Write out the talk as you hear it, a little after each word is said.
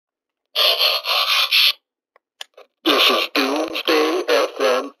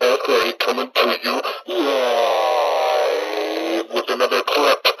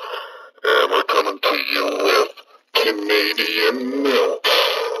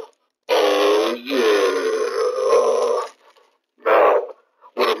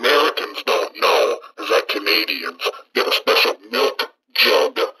Canadians get a special milk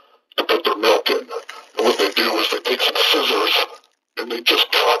jug to put their milk in. And what they do is they take some scissors and they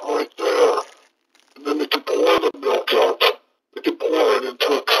just cut right there. And then they can pour the milk out. They can pour it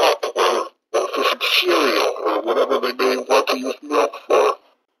into a cup or for some cereal or whatever they may want to use milk for.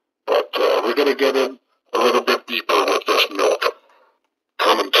 But we're going to get in a little bit deeper with this milk.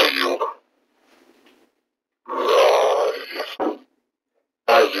 Coming to you live.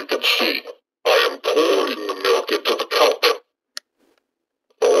 As you can see, I am pouring the milk into the cup.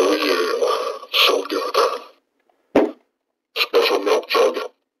 Oh yeah, so good. Special milk jug.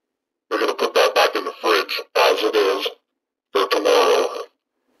 We're going to put that back in the fridge as it is for tomorrow.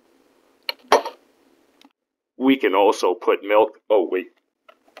 We can also put milk. Oh, wait.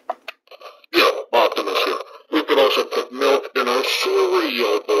 Yeah, Optimus here. We can also put milk in our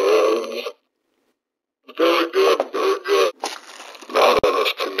cereal bowls. Very good, very good. Now that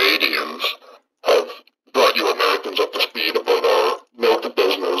us Canadians have brought you Americans up to speed about our milk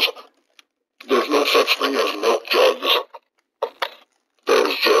business, there's no such thing as milk jugs.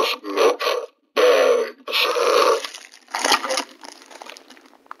 There's just milk bags.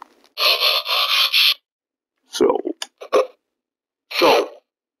 So,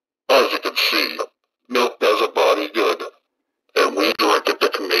 as you can see, milk does a body good, and we drink it the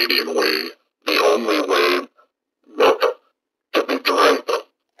Canadian way.